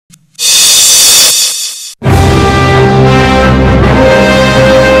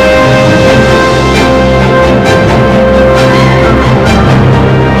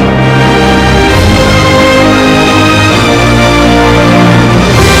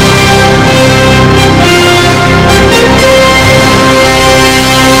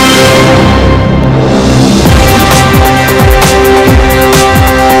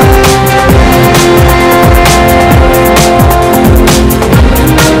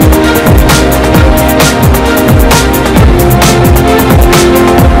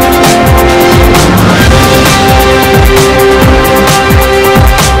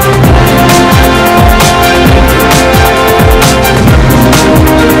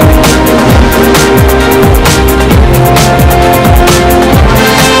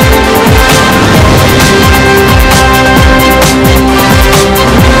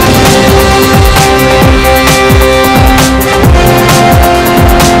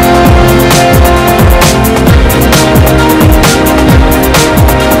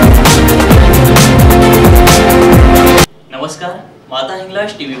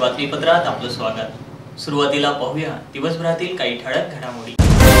बातमीपत्रात आपलं स्वागत। सुरुवातीला पाहूया दिवसभरातील काही ठळक घडामोडी।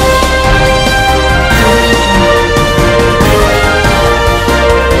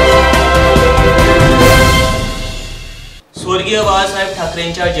 स्वर्गीय बाळासाहेब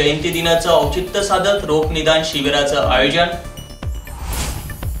ठाकरेंच्या जयंती दिनाचं औचित्य साधत रोग निदान शिबिराचं आयोजन।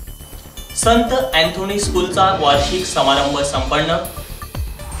 संत अँथोनी स्कूलचा वार्षिक समारंभ संपन्न।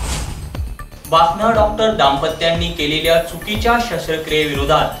 बाफना डॉक्टर दाम्पत्यांनी केलेल्या चुकीच्या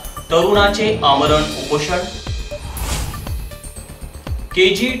शस्त्रक्रियेविरोधात तरुणाचे आमरण उपोषण।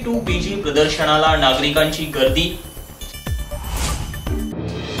 KG to BG प्रदर्शनाला नागरिकांची गर्दी।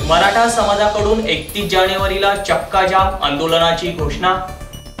 मराठा समाजाकडून 31 जानेवारीला चक्का जाम आंदोलनाची घोषणा।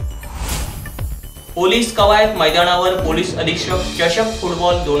 पोलीस कवायत मैदानावर पोलीस अधीक्षक चषक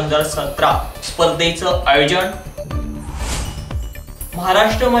फुटबॉल 2017 स्पर्धेचं आयोजन।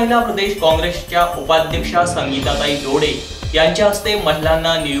 महाराष्ट्र महिला प्रदेश काँग्रेसच्या उपाध्यक्षा संगीताताई दोडे यांच्या हस्ते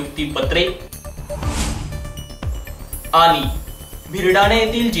महिलांना नियुक्ती पत्रे। आणि भिरडाणे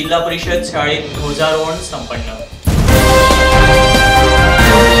येथील जिल्हा परिषद शाळेत ध्वजारोहण संपन्न।